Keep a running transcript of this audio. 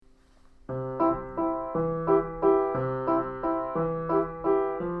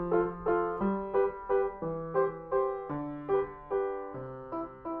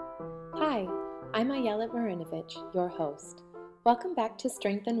host. Welcome back to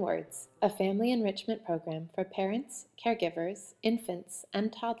Strength in Words, a family enrichment program for parents, caregivers, infants,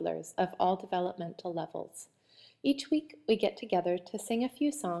 and toddlers of all developmental levels. Each week, we get together to sing a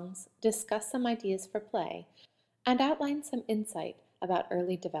few songs, discuss some ideas for play, and outline some insight about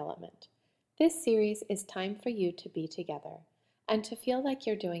early development. This series is time for you to be together and to feel like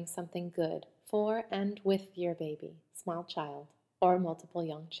you're doing something good for and with your baby, small child, or multiple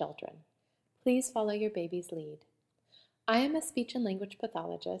young children. Please follow your baby's lead. I am a speech and language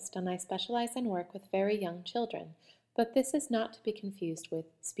pathologist, and I specialize in work with very young children, but this is not to be confused with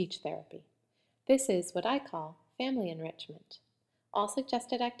speech therapy. This is what I call family enrichment. All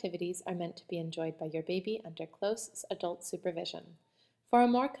suggested activities are meant to be enjoyed by your baby under close adult supervision. For a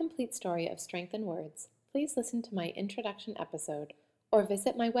more complete story of Strength in Words, please listen to my introduction episode or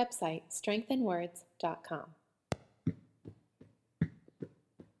visit my website, strengthinwords.com.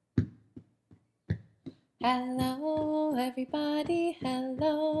 Hello everybody,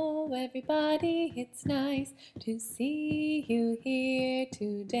 it's nice to see you here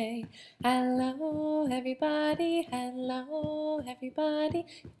today. Hello everybody,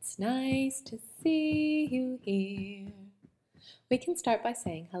 it's nice to see you here. We can start by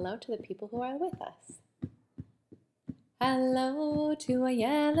saying hello to the people who are with us. Hello to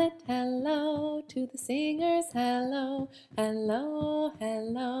Ayelet, hello to the singers, hello, hello,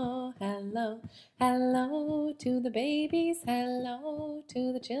 hello, hello, hello to the babies, hello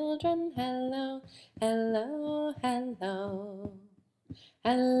to the children, hello, hello, hello.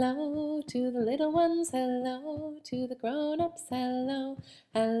 Hello to the little ones, hello to the grown-ups, hello,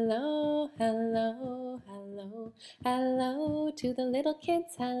 hello, hello, hello, hello to the little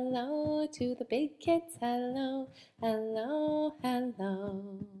kids, hello to the big kids, hello, hello,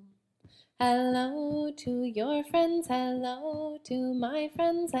 hello. Hello to your friends, hello to my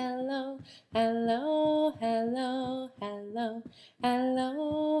friends, hello, hello, hello, hello,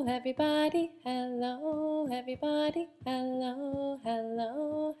 hello everybody, hello,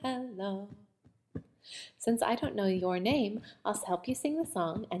 hello, hello. Since I don't know your name, I'll help you sing the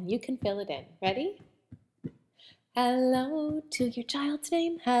song and you can fill it in. Ready? Hello to your child's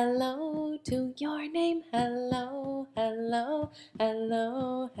name, hello to your name, hello, hello,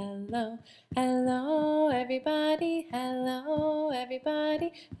 hello, hello, hello everybody, hello,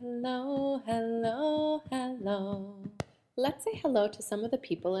 hello, hello. Let's say hello to some of the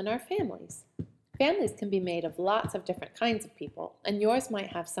people in our families. Families can be made of lots of different kinds of people, and yours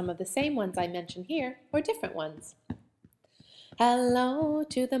might have some of the same ones I mentioned here, or different ones. Hello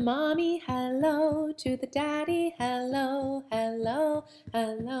to the mommy, hello to the daddy, hello, hello,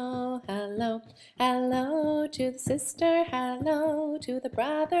 hello, hello, hello to the sister, hello to the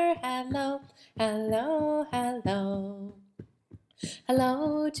brother, hello, hello, hello.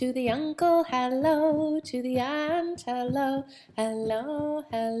 Hello to the uncle, hello to the aunt, hello, hello,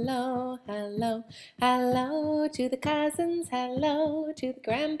 hello, hello, hello to the cousins, hello to the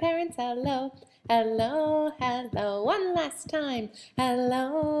grandparents, hello, hello, hello. One last time.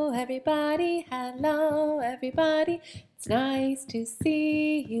 Hello, everybody, it's nice to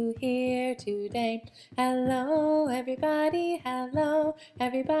see you here today. Hello, everybody,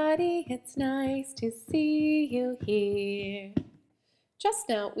 it's nice to see you here. Just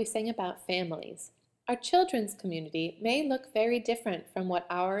now, we sang about families. Our children's community may look very different from what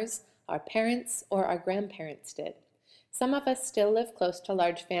ours, our parents, or our grandparents did. Some of us still live close to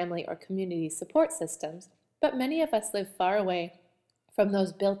large family or community support systems, but many of us live far away from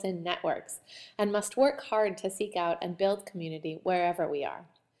those built-in networks and must work hard to seek out and build community wherever we are.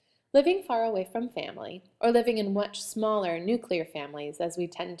 Living far away from family, or living in much smaller nuclear families as we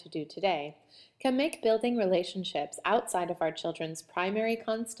tend to do today, can make building relationships outside of our children's primary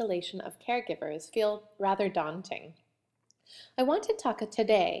constellation of caregivers feel rather daunting. I want to talk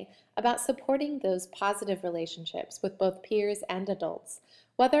today about supporting those positive relationships with both peers and adults,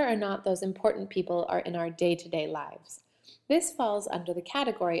 whether or not those important people are in our day-to-day lives. This falls under the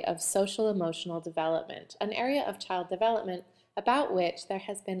category of social-emotional development, an area of child development about which there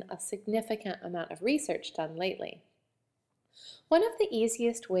has been a significant amount of research done lately. One of the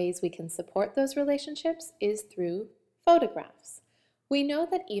easiest ways we can support those relationships is through photographs. We know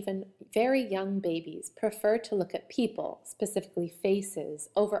that even very young babies prefer to look at people, specifically faces,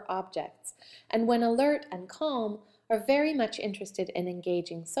 over objects, and when alert and calm, are very much interested in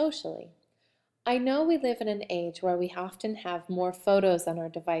engaging socially. I know we live in an age where we often have more photos on our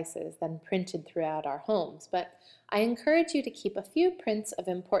devices than printed throughout our homes, but I encourage you to keep a few prints of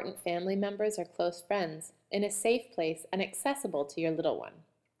important family members or close friends in a safe place and accessible to your little one.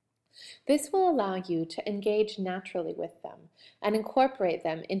 This will allow you to engage naturally with them and incorporate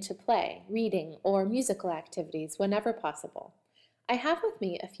them into play, reading, or musical activities whenever possible. I have with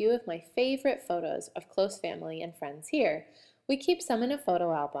me a few of my favorite photos of close family and friends here. We keep some in a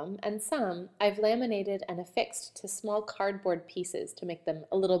photo album, and some I've laminated and affixed to small cardboard pieces to make them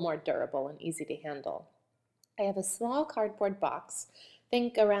a little more durable and easy to handle. I have a small cardboard box,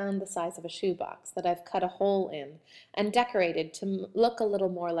 think around the size of a shoebox, that I've cut a hole in and decorated to look a little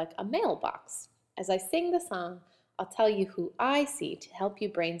more like a mailbox. As I sing the song, I'll tell you who I see to help you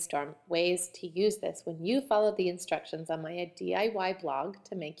brainstorm ways to use this when you follow the instructions on my DIY blog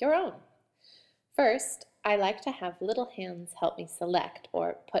to make your own. First, I like to have little hands help me select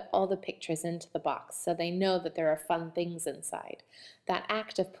or put all the pictures into the box so they know that there are fun things inside. That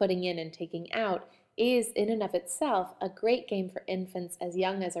act of putting in and taking out is in and of itself a great game for infants as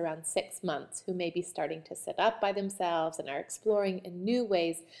young as around 6 months who may be starting to sit up by themselves and are exploring in new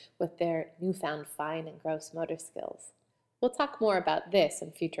ways with their newfound fine and gross motor skills. We'll talk more about this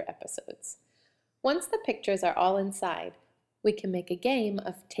in future episodes. Once the pictures are all inside, we can make a game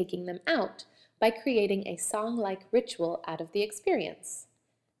of taking them out by creating a song-like ritual out of the experience.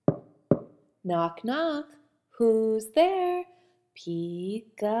 Knock, knock, who's there?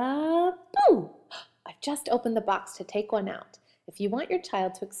 Peek-a-boo! I've just opened the box to take one out. If you want your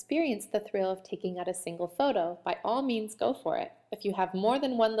child to experience the thrill of taking out a single photo, by all means go for it. If you have more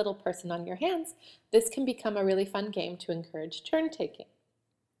than one little person on your hands, this can become a really fun game to encourage turn-taking.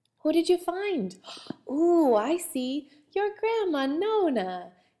 Who did you find? Ooh, I see, your Grandma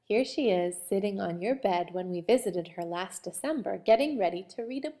Nona. Here she is, sitting on your bed when we visited her last December, getting ready to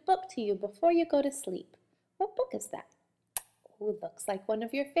read a book to you before you go to sleep. What book is that? Ooh, looks like one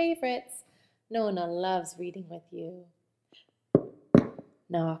of your favorites. Nona loves reading with you.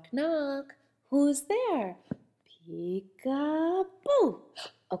 Knock, knock. Who's there? Peek-a-boo.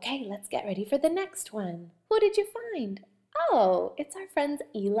 Okay, let's get ready for the next one. Who did you find? Oh, it's our friends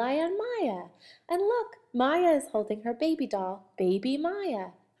Eli and Maya. And look, Maya is holding her baby doll, Baby Maya.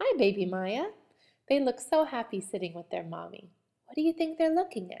 Hi, Baby Maya. They look so happy sitting with their mommy. What do you think they're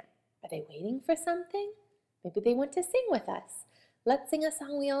looking at? Are they waiting for something? Maybe they want to sing with us. Let's sing a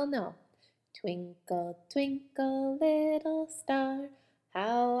song we all know. Twinkle, twinkle, little star,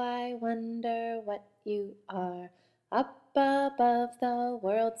 how I wonder what you are. Up above the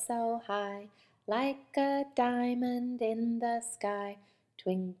world so high, like a diamond in the sky.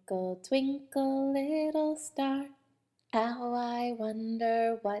 Twinkle, twinkle, little star, how I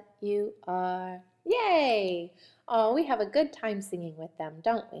wonder what you are. Yay! Oh, we have a good time singing with them,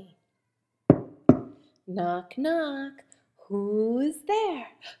 don't we? Knock, knock. Who's there?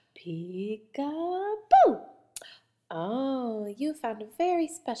 Peek-a-boo! Oh, you found a very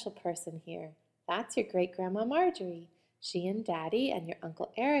special person here. That's your great-grandma Marjorie. She and Daddy and your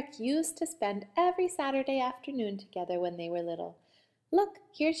Uncle Eric used to spend every Saturday afternoon together when they were little. Look,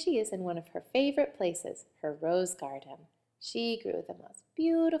 here she is in one of her favorite places, her rose garden. She grew the most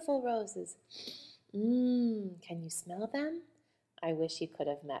beautiful roses. Can you smell them? I wish you could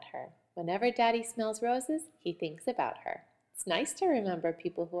have met her. Whenever Daddy smells roses, he thinks about her. It's nice to remember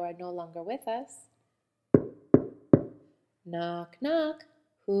people who are no longer with us. Knock, knock.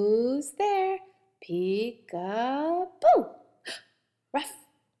 Who's there? Peek-a-boo! Ruff!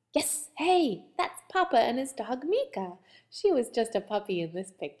 Yes, hey, that's Papa and his dog Mika. She was just a puppy in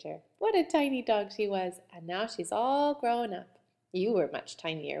this picture. What a tiny dog she was, and now she's all grown up. You were much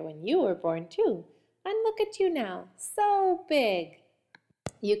tinier when you were born too. And look at you now, so big.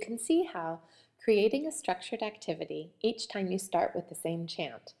 You can see how creating a structured activity each time you start with the same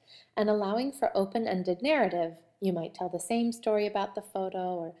chant and allowing for open-ended narrative. You might tell the same story about the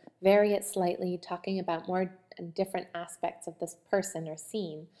photo or vary it slightly, talking about more and different aspects of this person or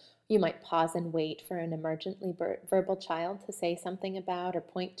scene. You might pause and wait for an emergently verbal child to say something about or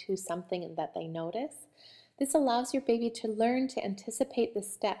point to something that they notice. This allows your baby to learn to anticipate the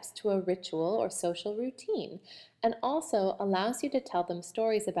steps to a ritual or social routine, and also allows you to tell them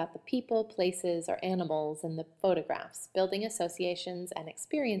stories about the people, places, or animals in the photographs, building associations and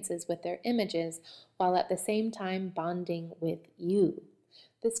experiences with their images while at the same time bonding with you.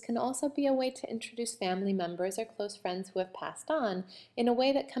 This can also be a way to introduce family members or close friends who have passed on in a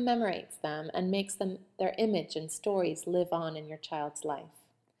way that commemorates them and makes their image and stories live on in your child's life.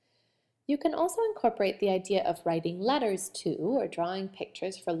 You can also incorporate the idea of writing letters to or drawing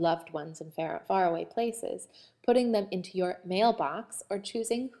pictures for loved ones in faraway places, putting them into your mailbox, or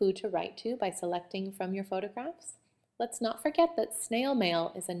choosing who to write to by selecting from your photographs. Let's not forget that snail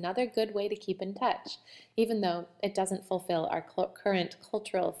mail is another good way to keep in touch, even though it doesn't fulfill our current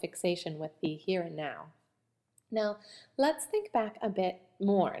cultural fixation with the here and now. Now, let's think back a bit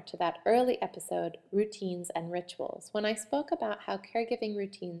more to that early episode, Routines and Rituals, when I spoke about how caregiving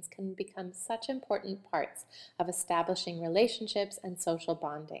routines can become such important parts of establishing relationships and social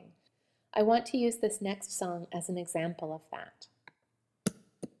bonding. I want to use this next song as an example of that.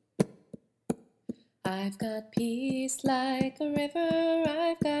 I've got peace like a river,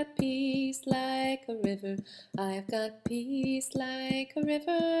 I've got peace like a river, I've got peace like a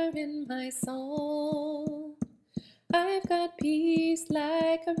river in my soul. I've got peace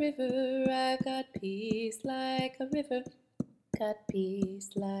like a river, I've got peace like a river, got peace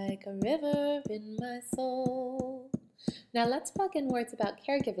like a river in my soul. Now let's plug in words about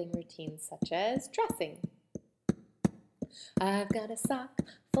caregiving routines such as dressing. I've got a sock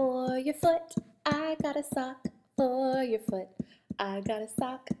for your foot, I got a sock for your foot, I got a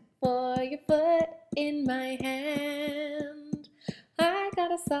sock for your foot in my hand. I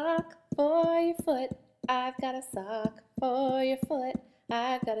got a sock for your foot, I've got a sock for your foot,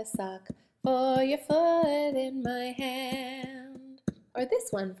 I've got a sock for your foot in my hand. Or this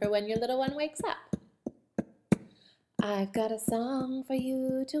one for when your little one wakes up. I've got a song for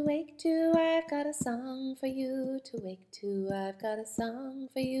you to wake to, I've got a song for you to wake to, I've got a song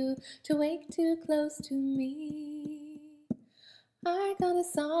for you to wake to close to me. I got a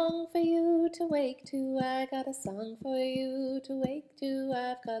song for you to wake to, I got a song for you to wake to,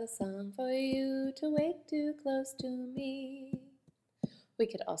 I've got a song for you to wake to close to me. We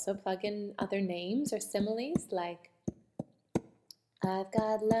could also plug in other names or similes like I've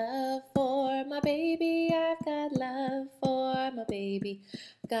got love for my baby, I've got love for my baby,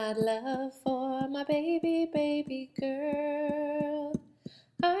 I've got love for my baby, baby girl.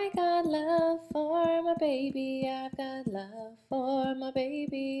 I got love for my baby, I've got love for my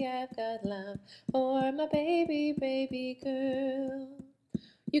baby, I've got love for my baby, baby girl.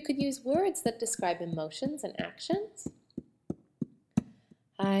 You could use words that describe emotions and actions.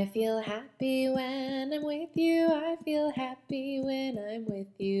 I feel happy when I'm with you, I feel happy when I'm with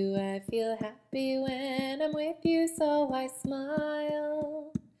you, I feel happy when I'm with you, so I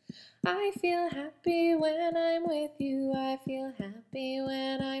smile. I feel happy when I'm with you, I feel happy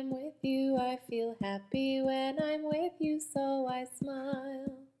when I'm with you, I feel happy when I'm with you, so I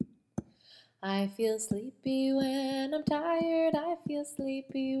smile. I feel sleepy when I'm tired, I feel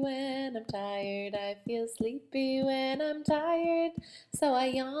sleepy when I'm tired, I feel sleepy when I'm tired, so I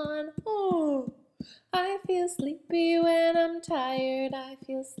yawn. Oh, I feel sleepy when I'm tired, I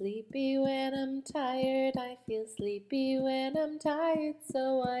feel sleepy when I'm tired, I feel sleepy when I'm tired,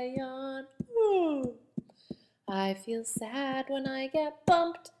 so I yawn. Oh, I feel sad when I get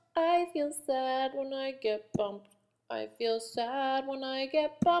bumped, I feel sad when I get bumped. I feel sad when I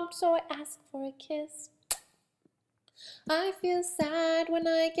get bumped, so I ask for a kiss. I feel sad when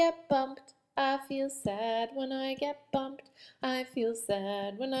I get bumped. I feel sad when I get bumped. I feel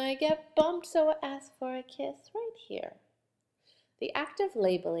sad when I get bumped, so I ask for a kiss right here. The act of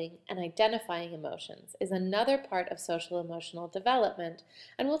labeling and identifying emotions is another part of social emotional development,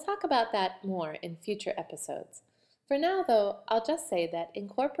 and we'll talk about that more in future episodes. For now, though, I'll just say that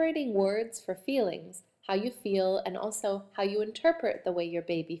incorporating words for feelings, how you feel, and also how you interpret the way your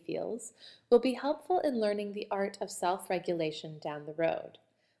baby feels, will be helpful in learning the art of self-regulation down the road.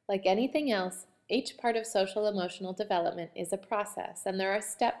 Like anything else, each part of social emotional development is a process, and there are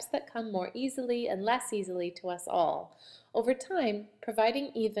steps that come more easily and less easily to us all. Over time,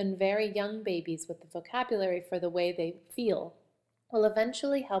 providing even very young babies with the vocabulary for the way they feel will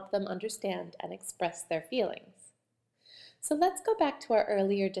eventually help them understand and express their feelings. So let's go back to our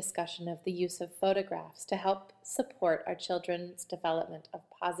earlier discussion of the use of photographs to help support our children's development of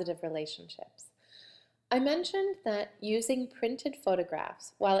positive relationships. I mentioned that using printed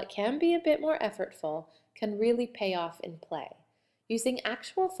photographs, while it can be a bit more effortful, can really pay off in play. Using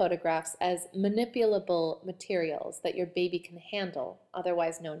actual photographs as manipulable materials that your baby can handle,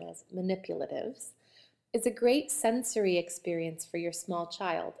 otherwise known as manipulatives, is a great sensory experience for your small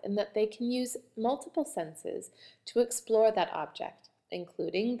child in that they can use multiple senses to explore that object,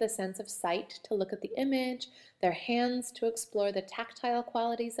 including the sense of sight to look at the image, their hands to explore the tactile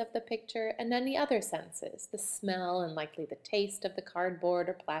qualities of the picture, and any other senses, the smell and likely the taste of the cardboard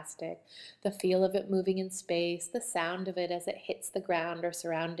or plastic, the feel of it moving in space, the sound of it as it hits the ground or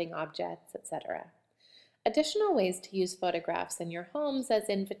surrounding objects, etc. Additional ways to use photographs in your homes as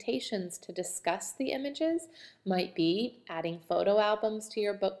invitations to discuss the images might be adding photo albums to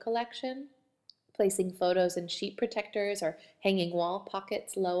your book collection, placing photos in sheet protectors, or hanging wall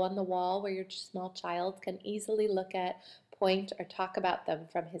pockets low on the wall where your small child can easily look at, point, or talk about them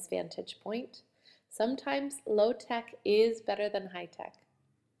from his vantage point. Sometimes low tech is better than high tech.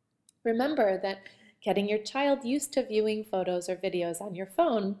 Remember that Getting your child used to viewing photos or videos on your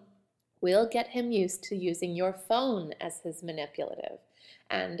phone will get him used to using your phone as his manipulative.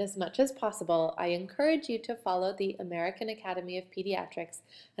 And as much as possible, I encourage you to follow the American Academy of Pediatrics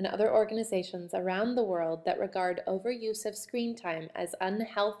and other organizations around the world that regard overuse of screen time as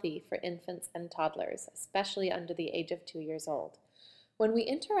unhealthy for infants and toddlers, especially under the age of 2 years old. When we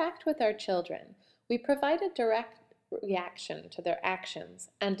interact with our children, we provide a direct reaction to their actions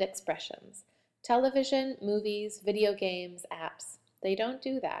and expressions. Television, movies, video games, apps, they don't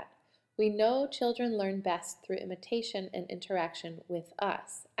do that. We know children learn best through imitation and interaction with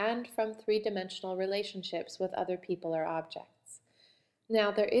us, and from three-dimensional relationships with other people or objects.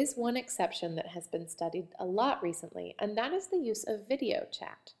 Now, there is one exception that has been studied a lot recently, and that is the use of video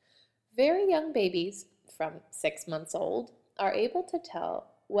chat. Very young babies, from 6 months old, are able to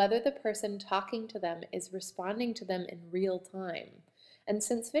tell whether the person talking to them is responding to them in real time. And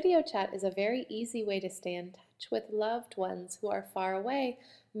since video chat is a very easy way to stay in touch with loved ones who are far away,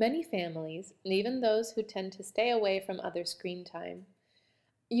 many families, even those who tend to stay away from other screen time,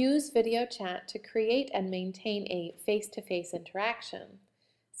 use video chat to create and maintain a face-to-face interaction.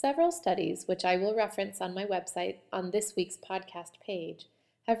 Several studies, which I will reference on my website on this week's podcast page,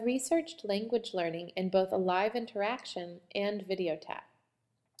 have researched language learning in both a live interaction and video chat,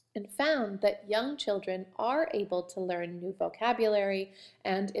 and found that young children are able to learn new vocabulary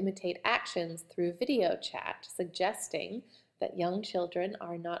and imitate actions through video chat, suggesting that young children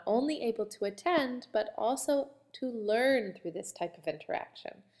are not only able to attend, but also to learn through this type of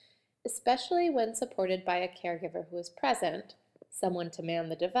interaction, especially when supported by a caregiver who is present, someone to man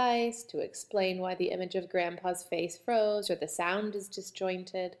the device, to explain why the image of Grandpa's face froze or the sound is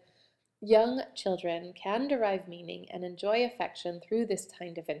disjointed. Young children can derive meaning and enjoy affection through this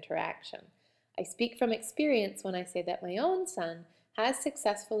kind of interaction. I speak from experience when I say that my own son has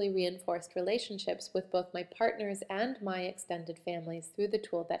successfully reinforced relationships with both my partners and my extended families through the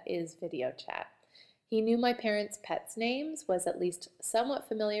tool that is video chat. He knew my parents' pets' names, was at least somewhat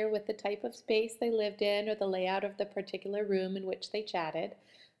familiar with the type of space they lived in or the layout of the particular room in which they chatted,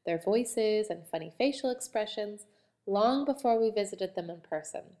 their voices and funny facial expressions, long before we visited them in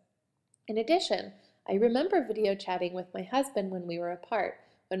person. In addition, I remember video chatting with my husband when we were apart,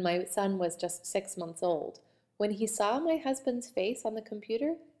 when my son was just 6 months old. When he saw my husband's face on the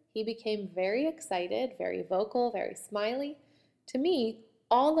computer, he became very excited, very vocal, very smiley. To me,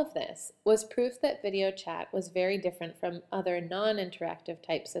 all of this was proof that video chat was very different from other non-interactive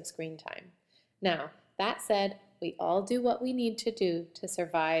types of screen time. Now, that said, we all do what we need to do to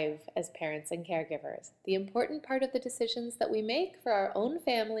survive as parents and caregivers. The important part of the decisions that we make for our own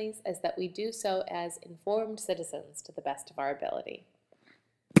families is that we do so as informed citizens to the best of our ability.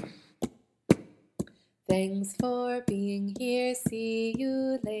 Thanks for being here. See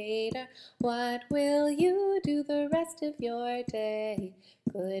you later. What will you do the rest of your day?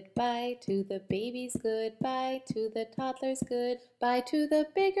 Goodbye to the babies, goodbye to the toddlers, goodbye to the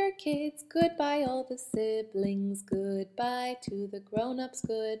bigger kids, goodbye all the siblings, goodbye to the grown-ups,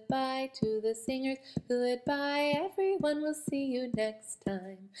 goodbye to the singers, goodbye everyone, we'll see you next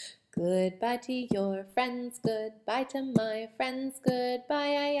time. Goodbye to your friends, goodbye to my friends,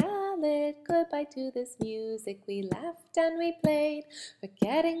 goodbye Ayelet, goodbye to this music we laughed and we played. We're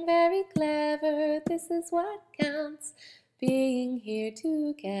getting very clever, this is what counts, being here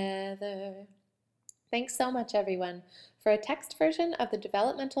together. Thanks so much, everyone. For a text version of the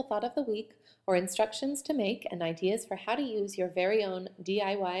Developmental Thought of the Week, or instructions to make and ideas for how to use your very own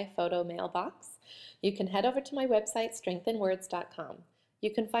DIY photo mailbox, you can head over to my website, strengthinwords.com.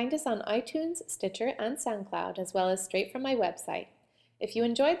 You can find us on iTunes, Stitcher, and SoundCloud, as well as straight from my website. If you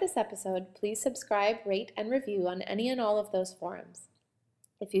enjoyed this episode, please subscribe, rate, and review on any and all of those forums.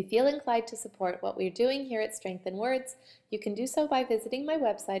 If you feel inclined to support what we're doing here at Strength in Words, you can do so by visiting my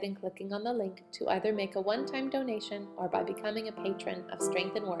website and clicking on the link to either make a one-time donation or by becoming a patron of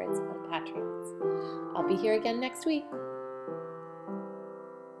Strength in Words on Patreon. I'll be here again next week.